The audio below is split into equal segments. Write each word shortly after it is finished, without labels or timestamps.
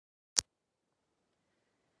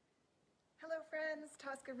friends,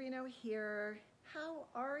 Tosca Reno here. How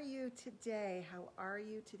are you today? How are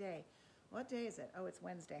you today? What day is it? Oh, it's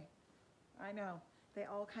Wednesday. I know. They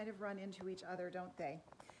all kind of run into each other, don't they?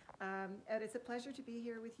 And it's a pleasure to be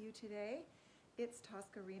here with you today. It's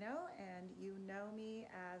Tosca Reno, and you know me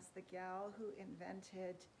as the gal who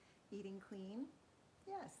invented eating clean.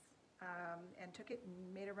 Yes, and took it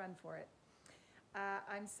and made a run for it.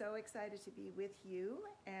 I'm so excited to be with you,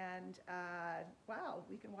 and wow,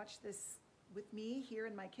 we can watch this with me here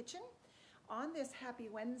in my kitchen on this happy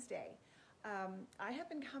Wednesday. I have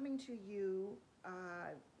been coming to you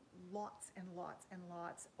lots and lots and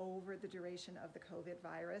lots over the duration of the COVID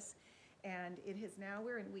virus, and it is now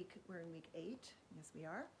we're in week 8. Yes, we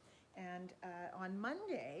are. And on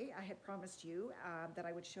Monday, I had promised you that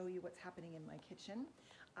I would show you what's happening in my kitchen.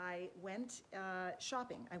 I went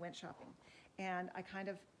shopping. And I kind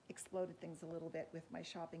of exploded things a little bit with my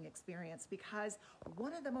shopping experience, because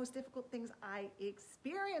one of the most difficult things I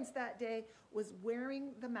experienced that day was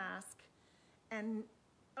wearing the mask and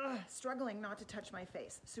struggling not to touch my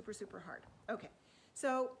face. Super, super hard. Okay,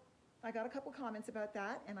 so I got a couple comments about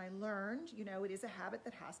that, and I learned, you know, it is a habit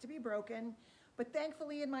that has to be broken, but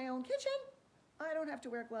thankfully in my own kitchen, I don't have to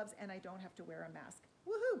wear gloves and I don't have to wear a mask.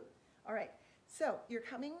 Woohoo! All right, so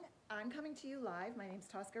I'm coming to you live. My name's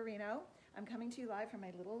Tosca Reno. I'm coming to you live from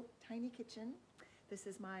my little tiny kitchen. This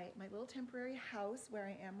is my little temporary house where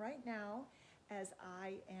I am right now as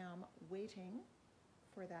I am waiting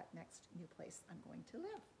for that next new place I'm going to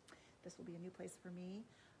live. This will be a new place for me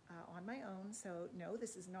on my own. So no,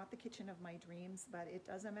 this is not the kitchen of my dreams, but it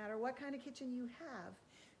doesn't matter what kind of kitchen you have,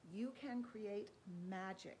 you can create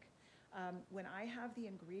magic. When I have the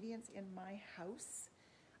ingredients in my house,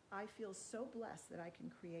 I feel so blessed that I can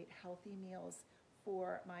create healthy meals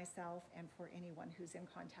for myself and for anyone who's in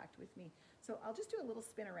contact with me. So I'll just do a little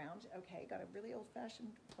spin around. Okay, got a really old-fashioned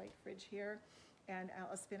white fridge here, and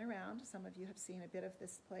I'll spin around. Some of you have seen a bit of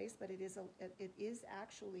this place, but it is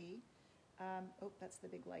actually, oh, that's the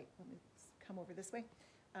big light. Let me come over this way.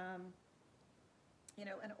 You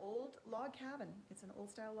know, an old log cabin. It's an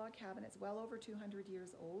old-style log cabin. It's well over 200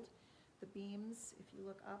 years old. The beams, if you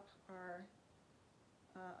look up, are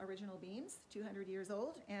original beams, 200 years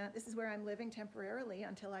old, and this is where I'm living temporarily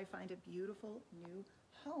until I find a beautiful new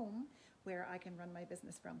home where I can run my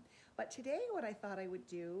business from. But today what I thought I would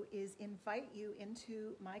do is invite you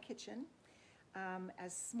into my kitchen,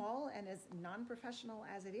 as small and as non-professional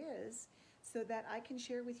as it is, so that I can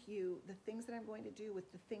share with you the things that I'm going to do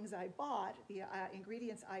with the things I bought, the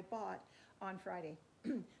ingredients I bought on Friday.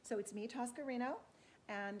 So it's me, Tosca Reno,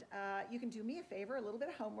 and you can do me a favor, a little bit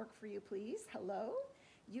of homework for you, please. Hello.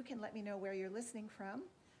 You can let me know where you're listening from.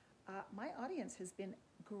 My audience has been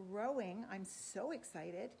growing. I'm so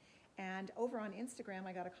excited. And over on Instagram,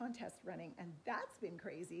 I got a contest running, and that's been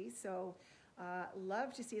crazy. So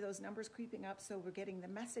love to see those numbers creeping up, so we're getting the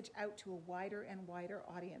message out to a wider and wider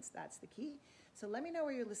audience. That's the key. So let me know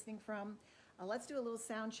where you're listening from. Let's do a little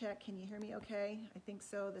sound check. Can you hear me okay? I think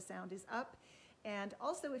so. The sound is up. And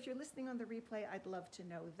also, if you're listening on the replay, I'd love to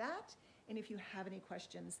know that. And if you have any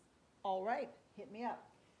questions, all right, hit me up.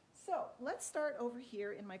 So let's start over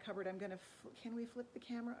here in my cupboard. Can we flip the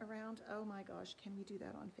camera around? Oh my gosh, can we do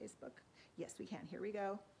that on Facebook? Yes, we can. Here we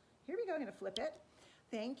go. Here we go. I'm going to flip it.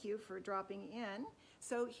 Thank you for dropping in.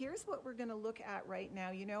 So here's what we're going to look at right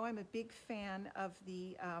now. You know, I'm a big fan of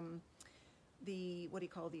the what do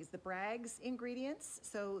you call these? The Bragg's ingredients.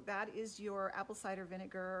 So that is your apple cider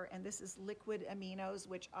vinegar, and this is liquid aminos,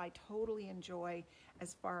 which I totally enjoy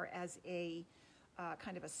as far as a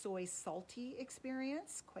kind of a soy salty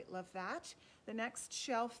experience. Quite love that. The next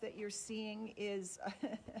shelf that you're seeing is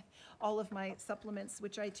all of my supplements,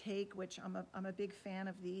 which I take, which I'm a big fan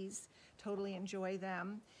of these. Totally enjoy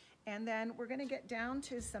them. And then we're going to get down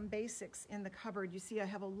to some basics in the cupboard. You see, I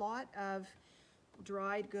have a lot of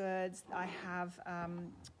dried goods. I have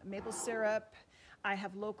maple syrup. I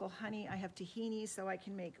have local honey. I have tahini, so I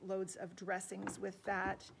can make loads of dressings with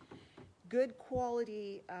that. Good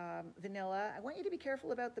quality vanilla. I want you to be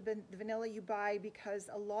careful about the vanilla you buy, because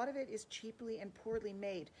a lot of it is cheaply and poorly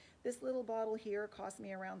made. This little bottle here cost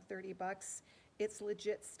me around 30 bucks. It's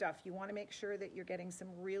legit stuff. You want to make sure that you're getting some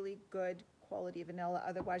really good quality vanilla,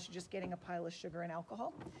 otherwise you're just getting a pile of sugar and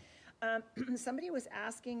alcohol. Somebody was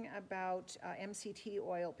asking about MCT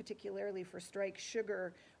oil, particularly for Strike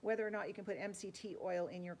Sugar, whether or not you can put MCT oil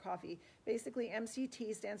in your coffee. Basically,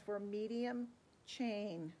 MCT stands for medium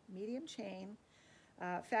chain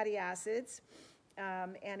fatty acids,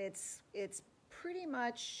 and it's pretty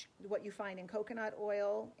much what you find in coconut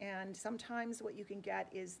oil, and sometimes what you can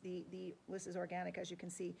get is this is organic, as you can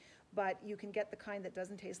see, but you can get the kind that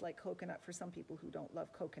doesn't taste like coconut for some people who don't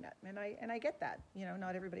love coconut. And I get that, you know,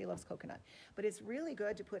 not everybody loves coconut. But it's really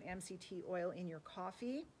good to put MCT oil in your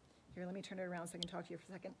coffee. Here, let me turn it around so I can talk to you for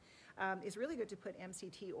a second. It's really good to put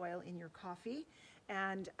MCT oil in your coffee.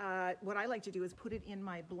 And what I like to do is put it in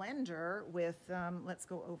my blender with, let's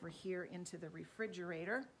go over here into the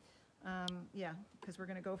refrigerator. Yeah, because we're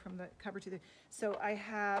going to go from the cupboard to the, so I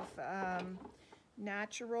have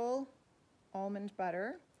natural almond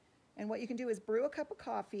butter. And what you can do is brew a cup of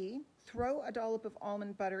coffee, throw a dollop of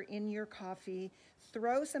almond butter in your coffee,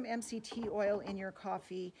 throw some MCT oil in your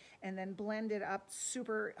coffee, and then blend it up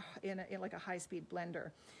super in like a high-speed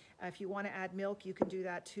blender. If you want to add milk, you can do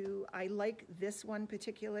that too. I like this one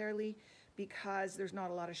particularly because there's not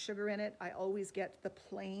a lot of sugar in it. I always get the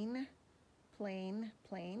plain,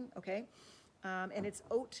 okay? And it's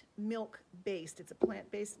oat milk based. It's a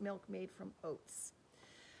plant-based milk made from oats.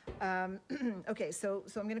 Okay, so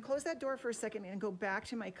I'm going to close that door for a second and go back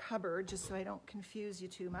to my cupboard just so I don't confuse you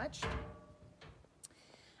too much.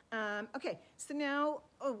 Okay, so now,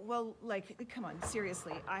 oh, well, like, come on,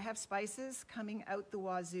 seriously. I have spices coming out the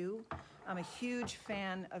wazoo. I'm a huge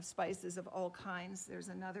fan of spices of all kinds. There's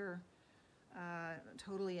another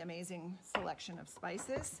totally amazing selection of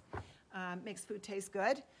spices. Makes food taste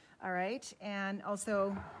good, all right? And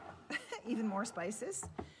also, even more spices,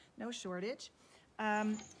 no shortage.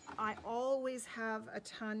 I always have a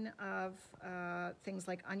ton of things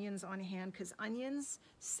like onions on hand because onions,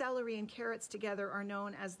 celery, and carrots together are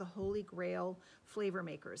known as the holy grail flavor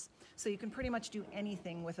makers. So you can pretty much do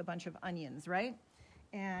anything with a bunch of onions, right?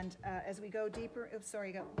 And as we go deeper,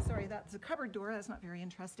 sorry, that's a cupboard door. That's not very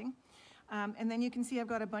interesting. And then you can see I've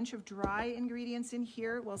got a bunch of dry ingredients in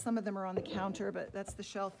here. Well, some of them are on the counter, but that's the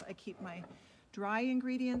shelf I keep my dry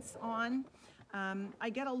ingredients on. I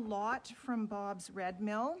get a lot from Bob's Red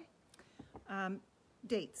Mill.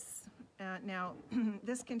 Dates. Now,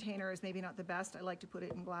 this container is maybe not the best. I like to put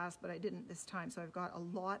it in glass, but I didn't this time, so I've got a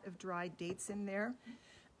lot of dried dates in there.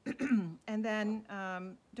 And then,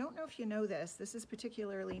 don't know if you know this. This is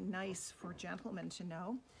particularly nice for gentlemen to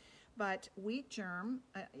know, but wheat germ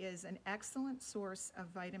is an excellent source of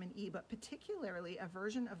vitamin E, but particularly a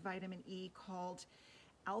version of vitamin E called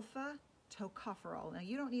alpha tocopherol. Now,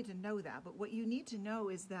 you don't need to know that, but what you need to know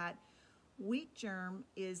is that wheat germ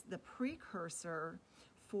is the precursor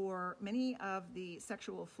for many of the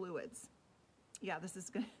sexual fluids. Yeah, this is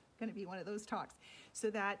going to be one of those talks. So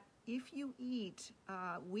that if you eat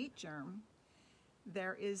wheat germ,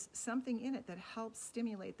 there is something in it that helps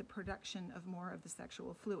stimulate the production of more of the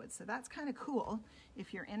sexual fluids. So that's kind of cool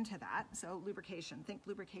if you're into that. So lubrication, think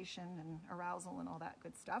lubrication and arousal and all that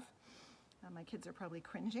good stuff. My kids are probably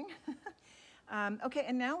cringing. Okay,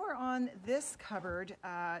 and now we're on this cupboard,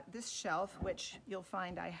 this shelf, which you'll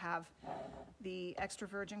find I have the extra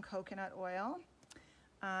virgin coconut oil.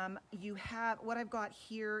 You have, what I've got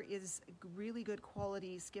here is really good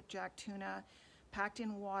quality skipjack tuna, packed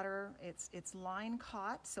in water. It's line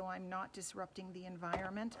caught, so I'm not disrupting the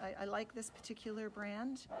environment. I like this particular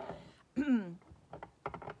brand.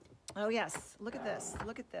 Oh yes, look at this,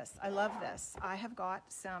 look at this. I love this. I have got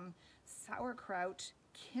some sauerkraut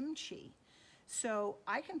kimchi. So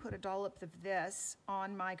I can put a dollop of this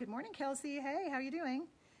on my, good morning, Kelsey. Hey, how you doing?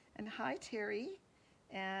 And hi, Terry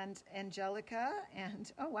and Angelica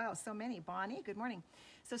and, oh wow, so many. Bonnie, good morning.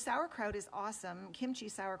 So sauerkraut is awesome, kimchi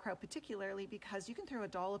sauerkraut particularly, because you can throw a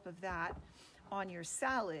dollop of that on your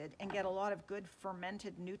salad and get a lot of good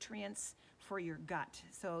fermented nutrients for your gut.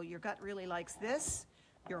 So your gut really likes this.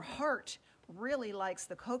 Your heart really likes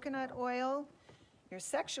the coconut oil. Your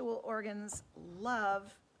sexual organs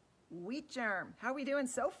love wheat germ. How are we doing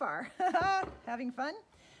so far? Having fun?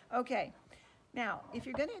 Okay. Now, if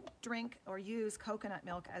you're going to drink or use coconut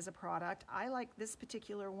milk as a product, I like this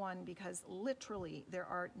particular one because literally there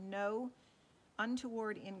are no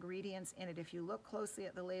untoward ingredients in it. If you look closely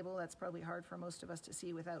at the label, that's probably hard for most of us to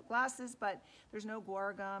see without glasses, but there's no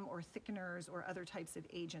guar gum or thickeners or other types of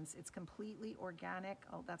agents. It's completely organic.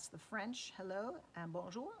 Oh, that's the French. Hello and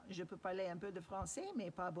bonjour. Je peux parler un peu de français, mais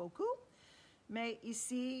pas beaucoup. Mais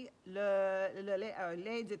ici, le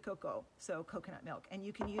lait de coco, so coconut milk. And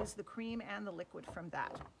you can use the cream and the liquid from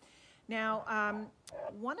that. Now,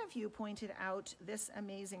 one of you pointed out this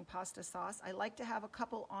amazing pasta sauce. I like to have a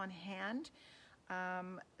couple on hand.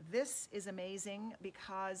 This is amazing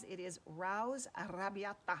because it is Raus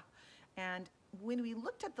Arrabbiata. And when we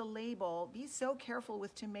looked at the label, be so careful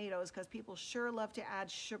with tomatoes because people sure love to add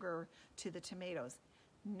sugar to the tomatoes.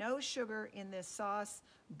 No sugar in this sauce.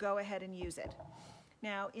 Go ahead and use it.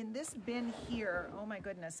 Now, in this bin here, oh my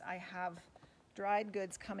goodness, I have dried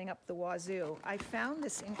goods coming up the wazoo. I found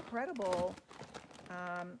this incredible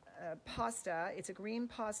pasta. It's a green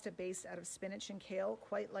pasta based out of spinach and kale,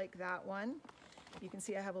 quite like that one. You can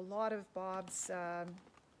see I have a lot of Bob's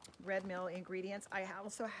red mill ingredients. I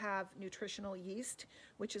also have nutritional yeast,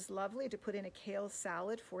 which is lovely to put in a kale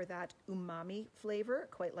salad for that umami flavor,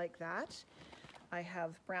 quite like that. I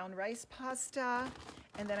have brown rice pasta,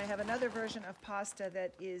 and then I have another version of pasta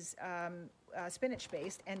that is spinach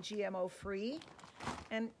based and GMO free.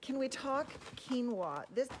 And can we talk quinoa?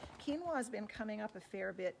 This quinoa has been coming up a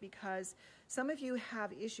fair bit because some of you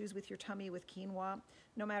have issues with your tummy with quinoa.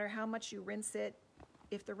 No matter how much you rinse it,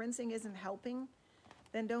 if the rinsing isn't helping,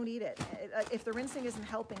 then don't eat it. If the rinsing isn't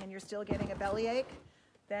helping and you're still getting a bellyache,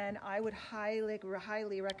 then I would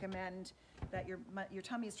highly recommend that your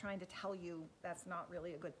tummy is trying to tell you that's not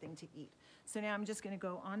really a good thing to eat. So now I'm just going to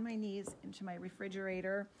go on my knees into my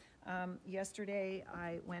refrigerator. Yesterday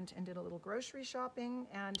I went and did a little grocery shopping,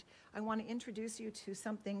 and I want to introduce you to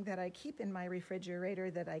something that I keep in my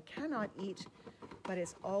refrigerator that I cannot eat, but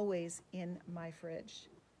is always in my fridge.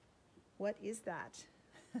 What is that?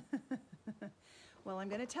 Well, I'm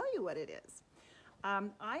going to tell you what it is.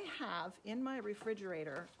 I have in my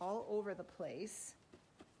refrigerator all over the place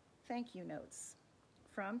thank you notes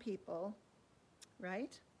from people,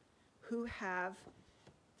 right, who have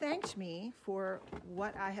thanked me for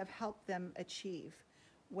what I have helped them achieve,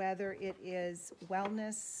 whether it is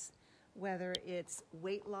wellness, whether it's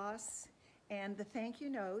weight loss, and the thank you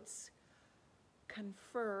notes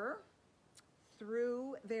confer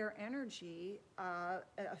through their energy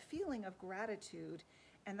a feeling of gratitude,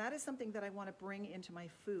 and that is something that I want to bring into my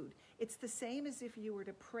food. It's the same as if you were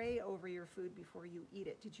to pray over your food before you eat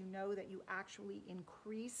it. Did you know that you actually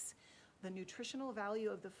increase the nutritional value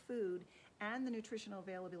of the food and the nutritional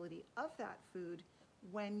availability of that food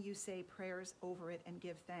when you say prayers over it and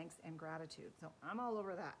give thanks and gratitude? So I'm all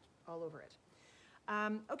over that, all over it.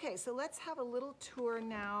 Okay, so let's have a little tour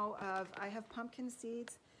now of, I have pumpkin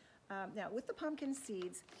seeds. Now, with the pumpkin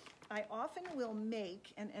seeds, I often will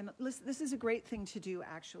make, and listen, this is a great thing to do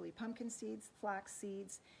actually, pumpkin seeds, flax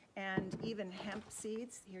seeds, and even hemp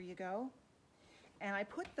seeds. Here you go. And I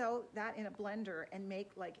put that in a blender and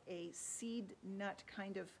make like a seed nut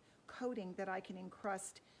kind of coating that I can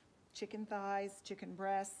encrust chicken thighs, chicken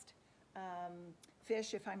breast,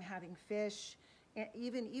 fish if I'm having fish, and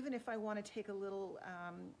even if I want to take a little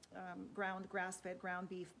grass-fed ground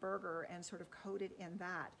beef burger and sort of coat it in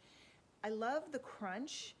that. I love the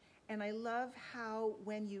crunch, and I love how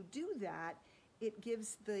when you do that, it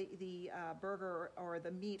gives the burger or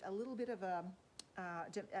the meat a little bit of an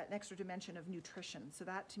extra dimension of nutrition. So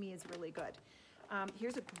that to me is really good.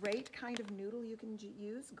 Here's a great kind of noodle you can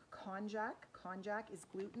use, konjac. Konjac is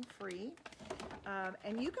gluten-free.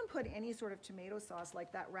 And you can put any sort of tomato sauce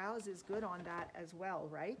like that. Rouse is good on that as well,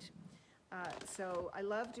 right? So I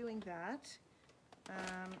love doing that.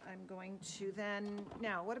 I'm going to then,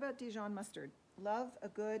 now what about Dijon mustard? Love a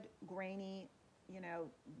good grainy,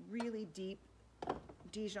 really deep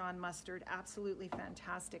Dijon mustard, absolutely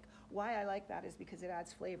fantastic. Why I like that is because it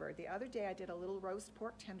adds flavor. The other day I did a little roast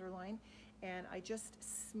pork tenderloin, and I just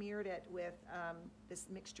smeared it with this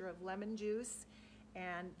mixture of lemon juice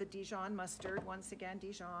and the Dijon mustard, once again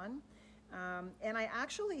Dijon. And I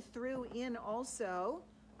actually threw in also,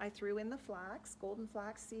 I threw in the flax, golden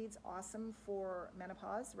flax seeds, awesome for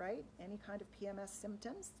menopause, right? Any kind of PMS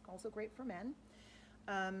symptoms, also great for men.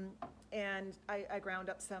 And I ground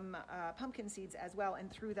up some pumpkin seeds as well and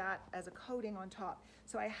threw that as a coating on top.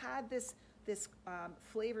 So I had this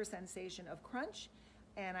flavor sensation of crunch,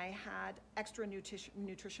 and I had extra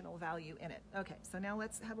nutritional value in it. Okay, so now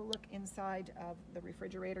let's have a look inside of the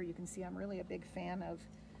refrigerator. You can see I'm really a big fan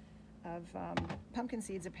of pumpkin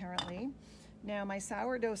seeds apparently. Now my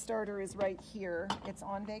sourdough starter is right here. It's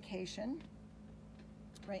on vacation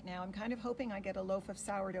right now. I'm kind of hoping I get a loaf of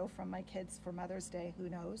sourdough from my kids for Mother's Day, who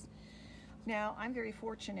knows. Now I'm very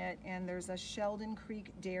fortunate, and there's a Sheldon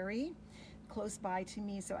Creek dairy close by to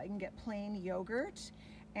me, so I can get plain yogurt,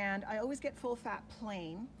 and I always get full fat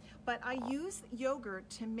plain, but I use yogurt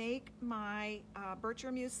to make my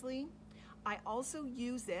Bircher muesli. I also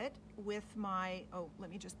use it with my, let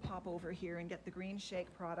me just pop over here and get the Green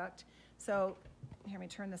Shake product. So here, let me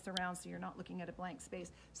turn this around so you're not looking at a blank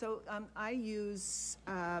space. So I use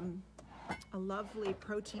a lovely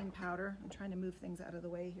protein powder. I'm trying to move things out of the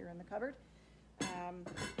way here in the cupboard,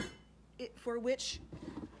 for which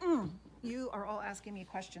you are all asking me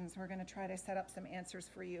questions. We're going to try to set up some answers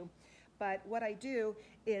for you. But what I do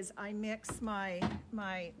is I mix my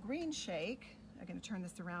Green Shake. I'm going to turn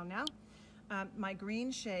this around now. My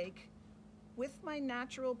Green Shake with my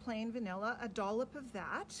natural plain vanilla, a dollop of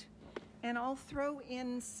that. And I'll throw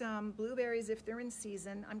in some blueberries if they're in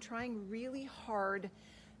season. I'm trying really hard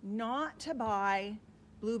not to buy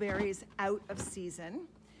blueberries out of season.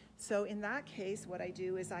 So in that case, what I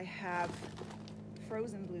do is I have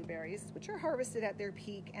frozen blueberries, which are harvested at their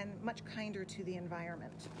peak and much kinder to the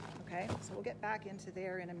environment. Okay, so we'll get back into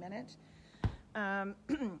there in a minute.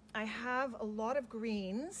 I have a lot of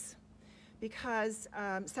greens because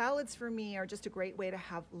salads for me are just a great way to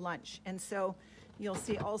have lunch. And so you'll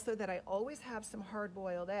see also that I always have some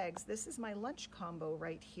hard-boiled eggs. This is my lunch combo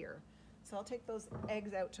right here. So I'll take those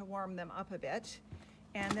eggs out to warm them up a bit.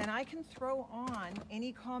 And then I can throw on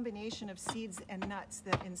any combination of seeds and nuts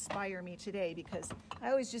that inspire me today, because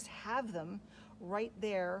I always just have them right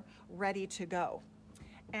there ready to go.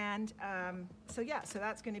 And so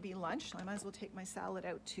that's going to be lunch. I might as well take my salad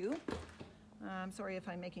out too. Sorry if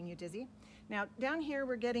I'm making you dizzy. Now down here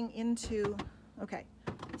we're getting into, okay,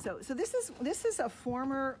 so this is a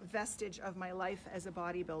former vestige of my life as a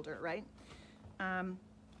bodybuilder, right?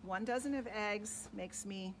 1 dozen of eggs makes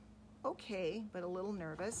me okay, but a little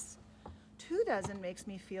nervous. 2 dozen makes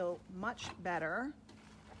me feel much better.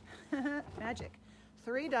 Magic.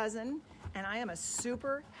 3 dozen, and I am a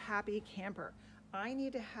super happy camper. I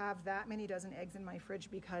need to have that many dozen eggs in my fridge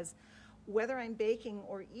because whether I'm baking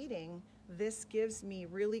or eating, this gives me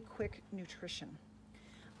really quick nutrition.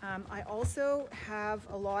 I also have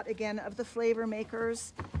a lot, again, of the flavor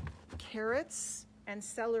makers, carrots and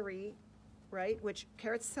celery, right? Which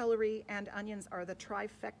carrots, celery, and onions are the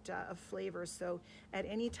trifecta of flavors. So at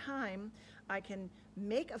any time, I can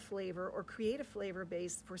make a flavor or create a flavor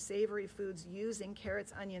base for savory foods using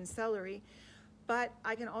carrots, onions, celery, but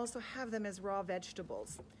I can also have them as raw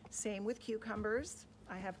vegetables. Same with cucumbers.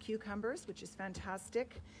 I have cucumbers, which is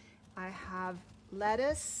fantastic. I have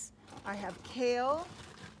lettuce, I have kale,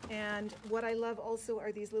 and what I love also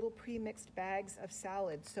are these little pre-mixed bags of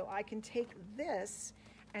salad. So I can take this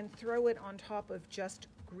and throw it on top of just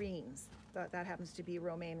greens. That happens to be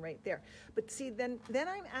romaine right there. But see, then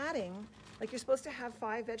I'm adding, like you're supposed to have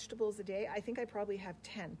 5 vegetables a day. I think I probably have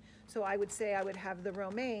 10. So I would say I would have the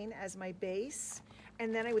romaine as my base,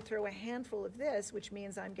 and then I would throw a handful of this, which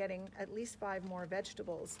means I'm getting at least 5 more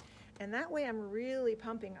vegetables. And that way I'm really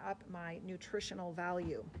pumping up my nutritional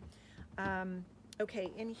value.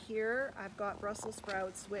 Okay, in here I've got Brussels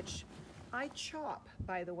sprouts, which I chop,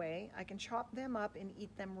 by the way. I can chop them up and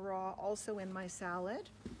eat them raw also in my salad.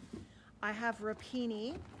 I have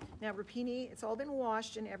rapini. Now rapini, it's all been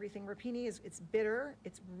washed and everything. Rapini it's bitter.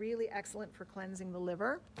 It's really excellent for cleansing the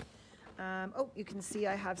liver. You can see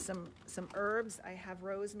I have some herbs. I have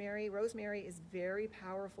rosemary. Rosemary is very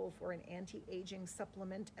powerful for an anti-aging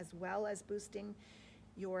supplement as well as boosting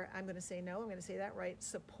your, I'm going to say that right,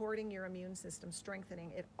 supporting your immune system,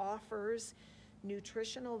 strengthening. It offers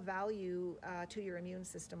nutritional value to your immune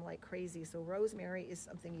system like crazy. So rosemary is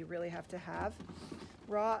something you really have to have.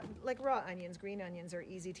 Raw onions, green onions are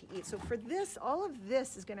easy to eat. So for this, all of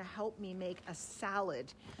this is going to help me make a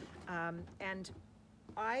salad. And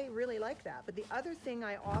I really like that. But the other thing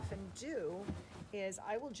I often do is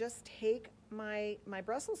I will just take my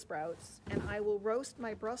Brussels sprouts and I will roast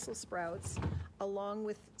my Brussels sprouts along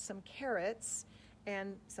with some carrots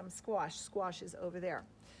and some squash. Squash is over there.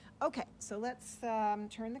 Okay, so let's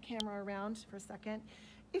turn the camera around for a second.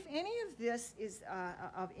 If any of this is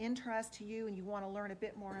of interest to you and you want to learn a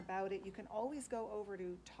bit more about it, you can always go over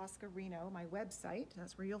to TOSCA Reno, my website.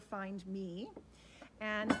 That's where you'll find me.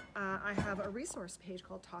 And I have a resource page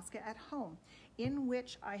called TOSCA at Home, in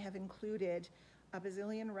which I have included a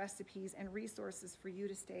bazillion recipes and resources for you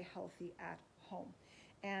to stay healthy at home.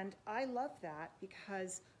 And I love that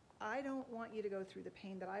because I don't want you to go through the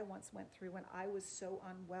pain that I once went through when I was so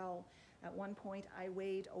unwell. At one point, I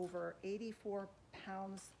weighed over 84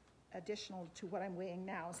 pounds additional to what I'm weighing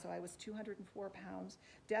now. So I was 204 pounds,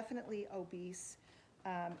 definitely obese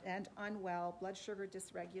and unwell, blood sugar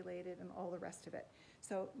dysregulated, and all the rest of it.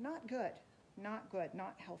 So not good,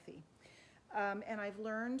 not healthy. And I've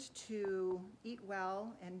learned to eat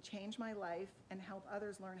well and change my life and help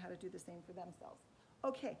others learn how to do the same for themselves.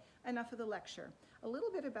 Okay, enough of the lecture. A little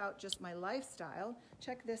bit about just my lifestyle.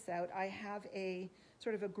 Check this out. I have a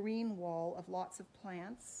sort of a green wall of lots of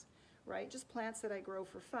plants, right? Just plants that I grow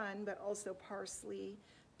for fun, but also parsley,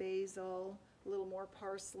 basil, a little more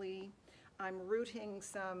parsley. I'm rooting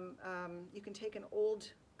some, you can take an old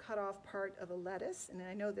cut off part of a lettuce, and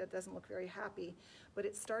I know that doesn't look very happy, but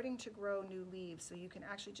it's starting to grow new leaves, so you can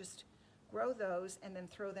actually just grow those and then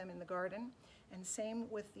throw them in the garden. And same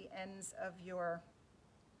with the ends of your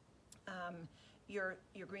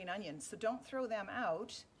green onions. So don't throw them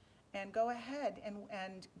out, and go ahead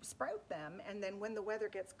and sprout them, and then when the weather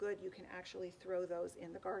gets good, you can actually throw those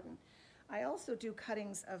in the garden. I also do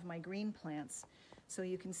cuttings of my green plants. So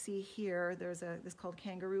you can see here, there's this called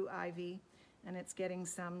kangaroo ivy, and it's getting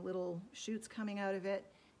some little shoots coming out of it.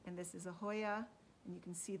 And this is a Hoya, and you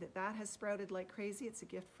can see that that has sprouted like crazy. It's a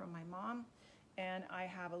gift from my mom. And I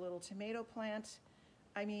have a little tomato plant.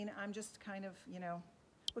 I mean, I'm just kind of, you know,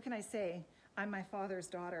 what can I say? I'm my father's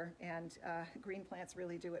daughter, and green plants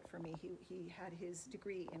really do it for me. He had his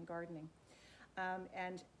degree in gardening.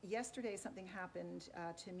 And yesterday something happened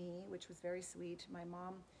to me, which was very sweet. My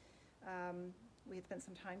mom, we had spent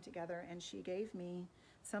some time together, and she gave me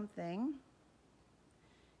something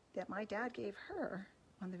that my dad gave her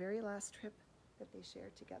on the very last trip that they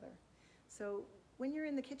shared together. So when you're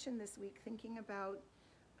in the kitchen this week thinking about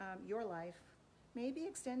your life, maybe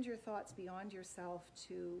extend your thoughts beyond yourself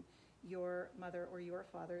to your mother or your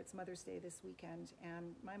father. It's Mother's Day this weekend,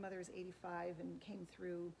 and my mother is 85 and came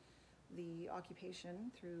through the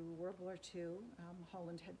occupation through World War II.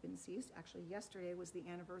 Holland had been seized. Actually, yesterday was the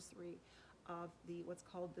anniversary of the what's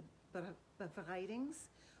called the Bevrijdings,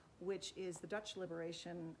 which is the Dutch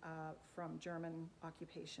liberation from German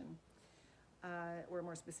occupation, or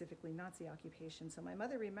more specifically Nazi occupation. So my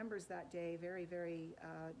mother remembers that day very, very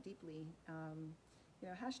deeply. You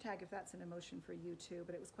know, hashtag if that's an emotion for you too,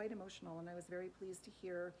 but it was quite emotional, and I was very pleased to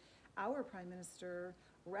hear our Prime Minister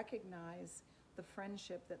recognize the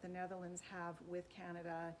friendship that the Netherlands have with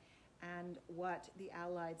Canada and what the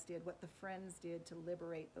Allies did, what the Friends did to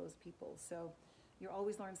liberate those people. So you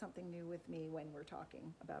always learn something new with me when we're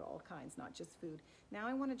talking about all kinds, not just food. Now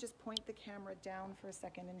I want to just point the camera down for a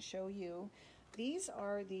second and show you. These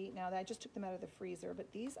are now I just took them out of the freezer,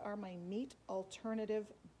 but these are my meat alternative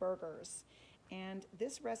burgers. And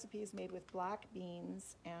this recipe is made with black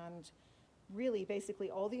beans and really basically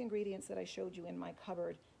all the ingredients that I showed you in my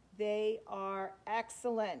cupboard. They are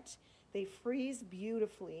excellent. They freeze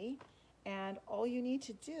beautifully, and all you need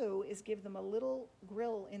to do is give them a little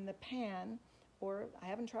grill in the pan, or I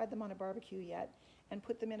haven't tried them on a barbecue yet, and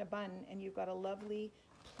put them in a bun, and you've got a lovely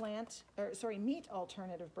meat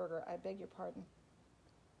alternative burger. I beg your pardon.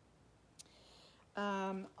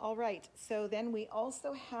 All right, so then we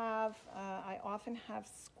also have, I often have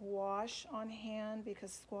squash on hand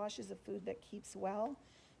because squash is a food that keeps well.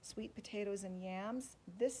 Sweet potatoes and yams.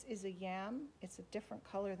 This is a yam. It's a different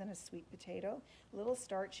color than a sweet potato. A little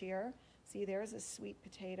starchier. See, there's a sweet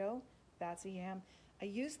potato. That's a yam. I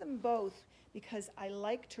use them both because I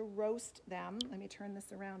like to roast them. Let me turn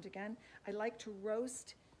this around again. I like to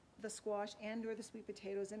roast the squash and or the sweet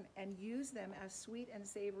potatoes and use them as sweet and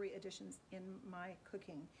savory additions in my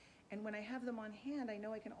cooking. And when I have them on hand, I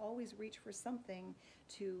know I can always reach for something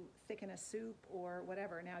to thicken a soup or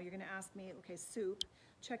whatever. Now you're going to ask me, okay, soup.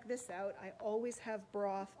 Check this out. I always have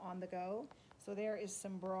broth on the go. So there is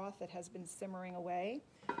some broth that has been simmering away.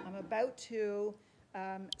 I'm about to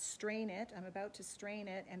strain it. I'm about to strain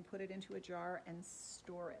it and put it into a jar and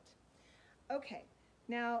store it. Okay,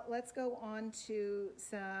 now let's go on to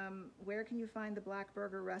where can you find the black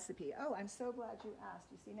burger recipe? Oh, I'm so glad you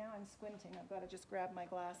asked. You see, now I'm squinting. I've got to just grab my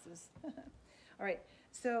glasses. All right,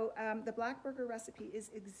 so the black burger recipe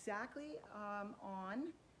is exactly on.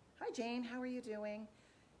 Hi, Jane, how are you doing?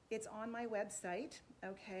 It's on my website,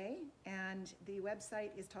 okay? And the website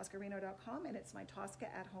is toscareno.com, and it's my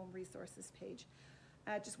Tosca at Home resources page.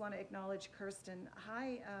 I just want to acknowledge Kirsten.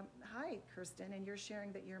 Hi, Kirsten, and you're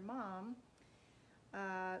sharing that your mom,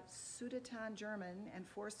 Sudeten German, and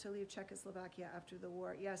forced to leave Czechoslovakia after the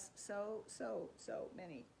war. Yes, so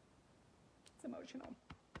many. It's emotional.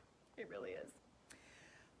 It really is.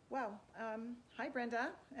 Wow. Hi, Brenda.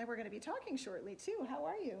 And we're going to be talking shortly, too. How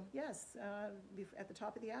are you? Yes, at the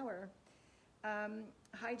top of the hour.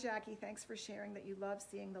 Hi, Jackie. Thanks for sharing that you love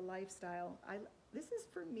seeing the lifestyle. This is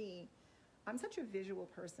for me. I'm such a visual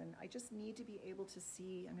person. I just need to be able to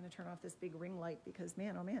see. I'm going to turn off this big ring light because,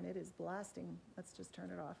 man, oh, man, it is blasting. Let's just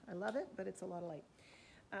turn it off. I love it, but it's a lot of light.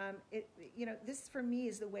 This for me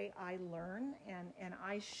is the way I learn and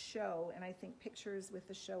I show, and I think pictures with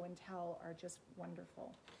the show and tell are just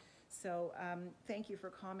wonderful. So thank you for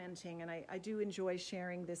commenting, and I do enjoy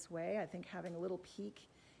sharing this way. I think having a little peek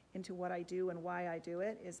into what I do and why I do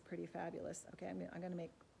it is pretty fabulous. Okay, I'm going to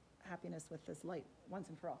make happiness with this light once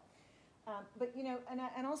and for all. But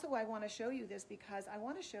and also I want to show you this because I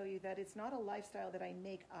want to show you that it's not a lifestyle that I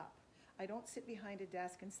make up. I don't sit behind a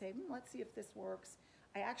desk and say, let's see if this works.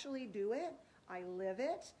 I actually do it. I live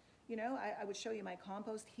it. I would show you my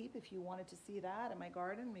compost heap if you wanted to see that in my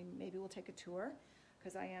garden. Maybe we'll take a tour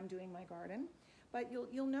because I am doing my garden. But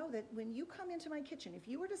you'll know that when you come into my kitchen, if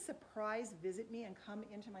you were to surprise visit me and come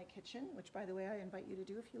into my kitchen, which by the way I invite you to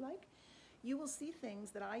do if you like, you will see things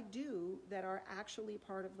that I do that are actually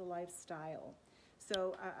part of the lifestyle.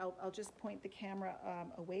 So I'll just point the camera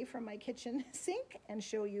away from my kitchen sink and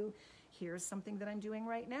show you, here's something that I'm doing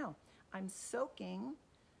right now. I'm soaking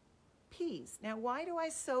peas. Now, why do I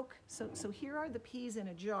soak? So here are the peas in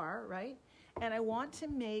a jar, right? And I want to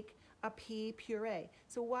make a pea puree.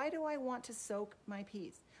 So why do I want to soak my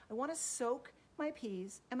peas? I want to soak my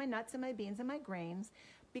peas and my nuts and my beans and my grains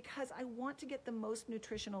because I want to get the most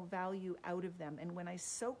nutritional value out of them. And when I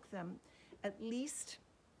soak them, at least,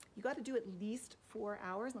 you got to do at least 4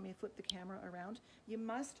 hours. Let me flip the camera around. You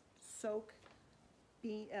must soak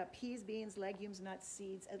peas, beans, legumes, nuts,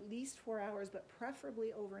 seeds, at least 4 hours, but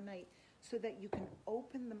preferably overnight, so that you can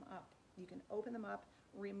open them up. You can open them up,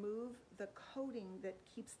 remove the coating that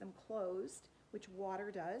keeps them closed, which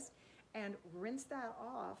water does, and rinse that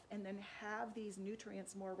off, and then have these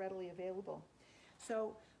nutrients more readily available.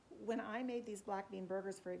 So when I made these black bean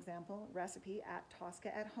burgers, for example, recipe at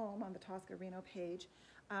Tosca at Home on the Tosca Reno page,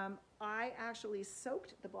 I actually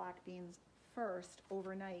soaked the black beans first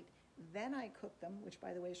overnight, then I cooked them, which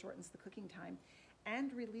by the way shortens the cooking time,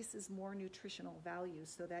 and releases more nutritional value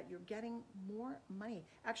so that you're getting more money.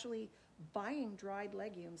 Actually, buying dried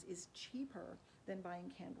legumes is cheaper than buying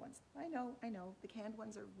canned ones. I know, the canned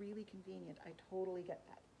ones are really convenient. I totally get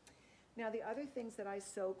that. Now, the other things that I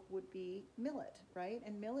soak would be millet, right?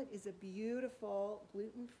 And millet is a beautiful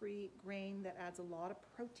gluten-free grain that adds a lot of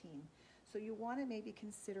protein. So you want to maybe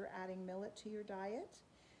consider adding millet to your diet.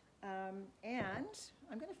 And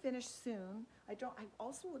I'm going to finish soon. I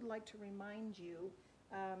also would like to remind you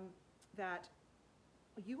that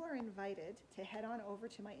you are invited to head on over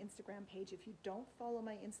to my Instagram page. If you don't follow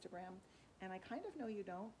my Instagram, and I kind of know you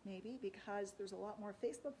don't, maybe, because there's a lot more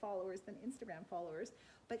Facebook followers than Instagram followers,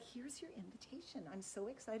 but here's your invitation. I'm so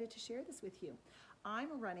excited to share this with you.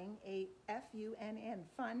 I'm running a FUNN,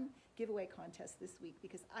 fun giveaway contest this week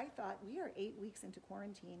because I thought we are 8 weeks into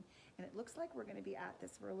quarantine and it looks like we're going to be at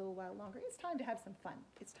this for a little while longer. It's time to have some fun.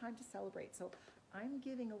 It's time to celebrate. So I'm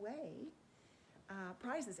giving away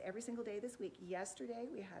prizes every single day this week. Yesterday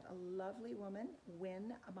we had a lovely woman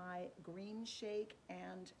win my Green Shake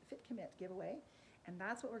and Fit Commit giveaway, and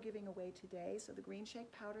that's what we're giving away today. So the Green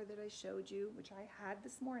Shake powder that I showed you, which I had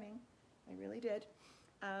this morning, I really did,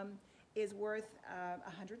 is worth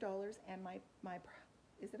 $100, and my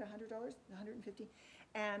is it $100? $150,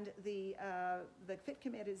 and the Fit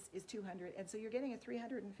Commit is $200, and so you're getting a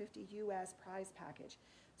 $350 US prize package.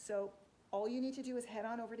 So all you need to do is head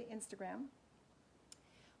on over to Instagram.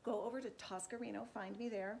 Go over to Tosca Reno, find me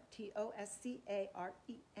there, TOSCARENO,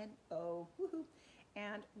 woohoo.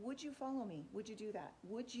 And would you follow me? Would you do that?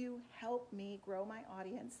 Would you help me grow my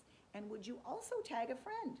audience? And would you also tag a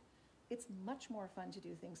friend? It's much more fun to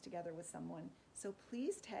do things together with someone. So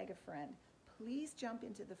please tag a friend. Please jump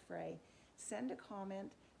into the fray. Send a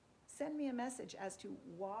comment. Send me a message as to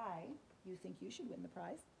why you think you should win the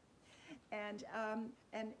prize. And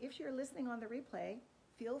if you're listening on the replay,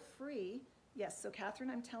 feel free. Yes, so Catherine,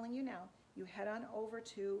 I'm telling you now, you head on over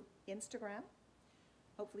to Instagram.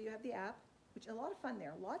 Hopefully you have the app, which is a lot of fun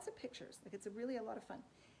there. Lots of pictures. Like, it's really a lot of fun.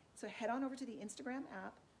 So head on over to the Instagram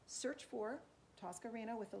app, search for Tosca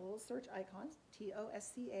Reno with the little search icons,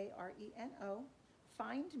 TOSCARENO,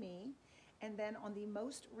 find me, and then on the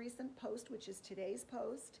most recent post, which is today's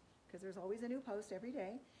post, because there's always a new post every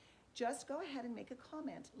day, just go ahead and make a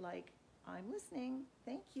comment like, I'm listening,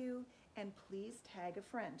 thank you, and please tag a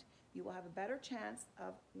friend. You will have a better chance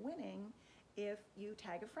of winning if you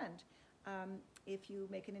tag a friend, if you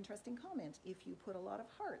make an interesting comment, if you put a lot of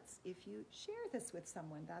hearts, if you share this with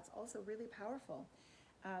someone. That's also really powerful,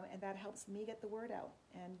 and that helps me get the word out.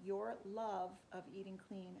 And your love of eating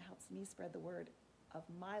clean helps me spread the word of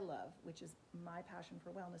my love, which is my passion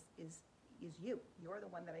for wellness, is you. You're the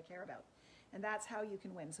one that I care about. And that's how you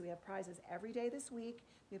can win. So we have prizes every day this week.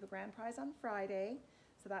 We have a grand prize on Friday.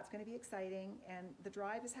 So that's going to be exciting, and the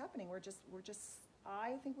drive is happening.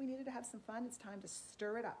 I think we needed to have some fun. It's time to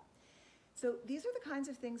stir it up. So these are the kinds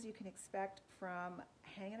of things you can expect from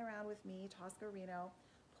hanging around with me, Tosca Reno.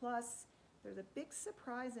 Plus, there's a big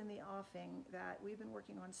surprise in the offing that we've been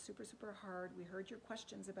working on super, super hard. We heard your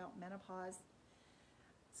questions about menopause.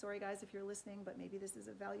 Sorry guys if you're listening, but maybe this is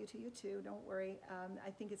of value to you too. Don't worry. I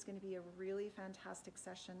think it's going to be a really fantastic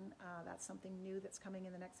session. That's something new that's coming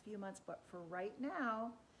in the next few months. But for right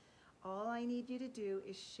now, all I need you to do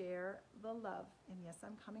is share the love. And yes,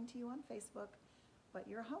 I'm coming to you on Facebook, but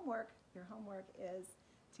your homework is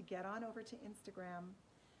to get on over to Instagram,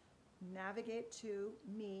 navigate to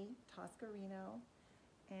me, Tosca Reno,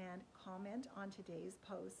 and comment on today's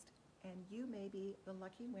post. And you may be the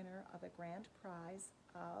lucky winner of a grand prize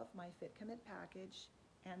of my Fit Commit package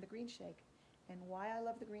and the Green Shake. And why I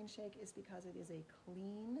love the Green Shake is because it is a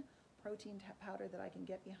clean protein powder that I can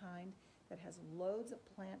get behind that has loads of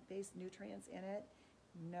plant-based nutrients in it,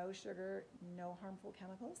 no sugar, no harmful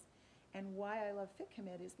chemicals. And why I love Fit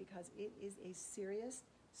Commit is because it is a serious,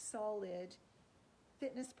 solid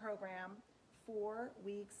fitness program, 4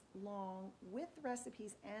 weeks long, with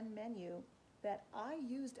recipes and menu that I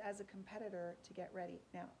used as a competitor to get ready.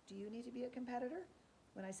 Now, do you need to be a competitor?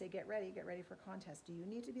 When I say get ready for contest. Do you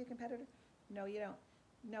need to be a competitor? No, you don't.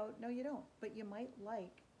 No, you don't. But you might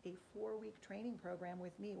like a 4-week training program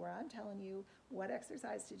with me where I'm telling you what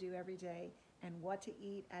exercise to do every day and what to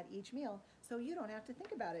eat at each meal so you don't have to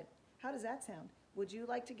think about it. How does that sound? Would you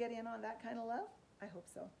like to get in on that kind of love? I hope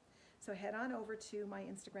so. So head on over to my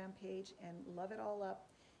Instagram page and love it all up.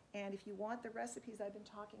 And if you want the recipes I've been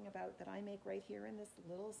talking about that I make right here in this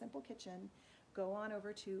little simple kitchen, go on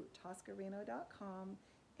over to TOSCAReno.com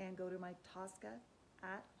and go to my Tosca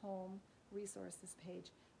at Home resources page,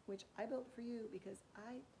 which I built for you because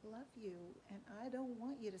I love you and I don't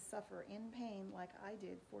want you to suffer in pain like I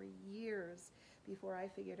did for years before I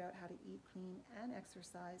figured out how to eat clean and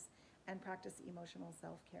exercise and practice emotional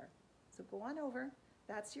self-care. So go on over.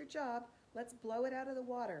 That's your job. Let's blow it out of the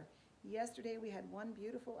water. Yesterday we had one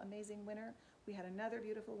beautiful, amazing winner. We had another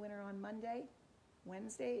beautiful winner on Monday.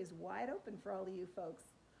 Wednesday is wide open for all of you folks.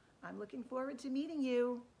 I'm looking forward to meeting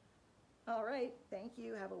you. All right, thank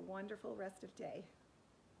you. Have a wonderful rest of day.